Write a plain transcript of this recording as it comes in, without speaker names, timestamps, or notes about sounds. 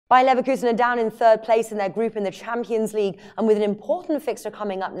Bayer Leverkusen are down in third place in their group in the Champions League, and with an important fixture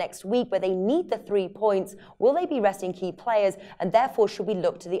coming up next week where they need the 3 points, will they be resting key players, and therefore should we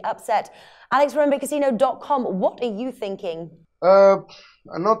look to the upset? Alex from NBCasino.com, what are you thinking? Not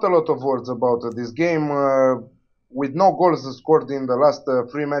a lot of words about this game. With no goals scored in the last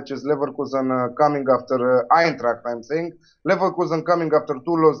 3 matches, Leverkusen coming after Eintracht, I'm saying. Leverkusen coming after 2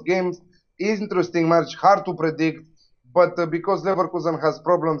 lost games. Interesting match, hard to predict. But because Leverkusen has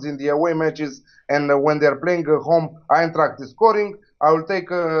problems in the away matches and when they're playing home, Eintracht is scoring, I will take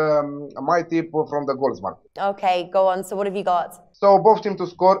my tip from the goals market. Okay, go on. So what have you got? So both teams to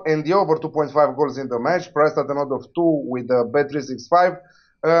score and the over 2.5 goals in the match, priced at an odd of 2 with Bet365.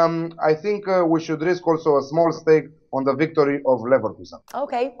 I think we should risk also a small stake on the victory of Leverkusen.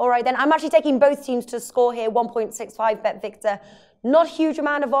 Okay, all right then. I'm actually taking both teams to score here, 1.65 bet Victor. Not a huge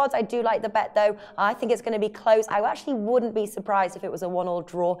amount of odds. I do like the bet though. I think it's going to be close. I actually wouldn't be surprised if it was a 1-1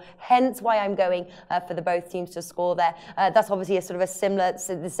 draw, hence why I'm going for the both teams to score there. That's obviously a sort of a similar,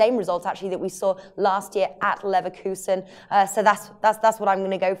 the same result actually that we saw last year at Leverkusen. So that's what I'm going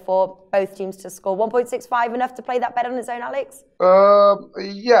to go for, both teams to score. 1.65 enough to play that bet on its own, Alex?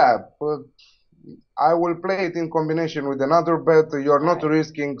 Yeah, but I will play it in combination with another bet. You're not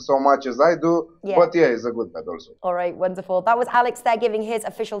risking so much as I do, but yeah, it's a good bet also. All right, wonderful. That was Alex there giving his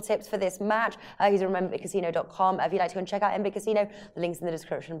official tips for this match. He's on MBCasino.com. If you'd like to go and check out MB Casino, the link's in the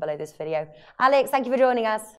description below this video. Alex, thank you for joining us.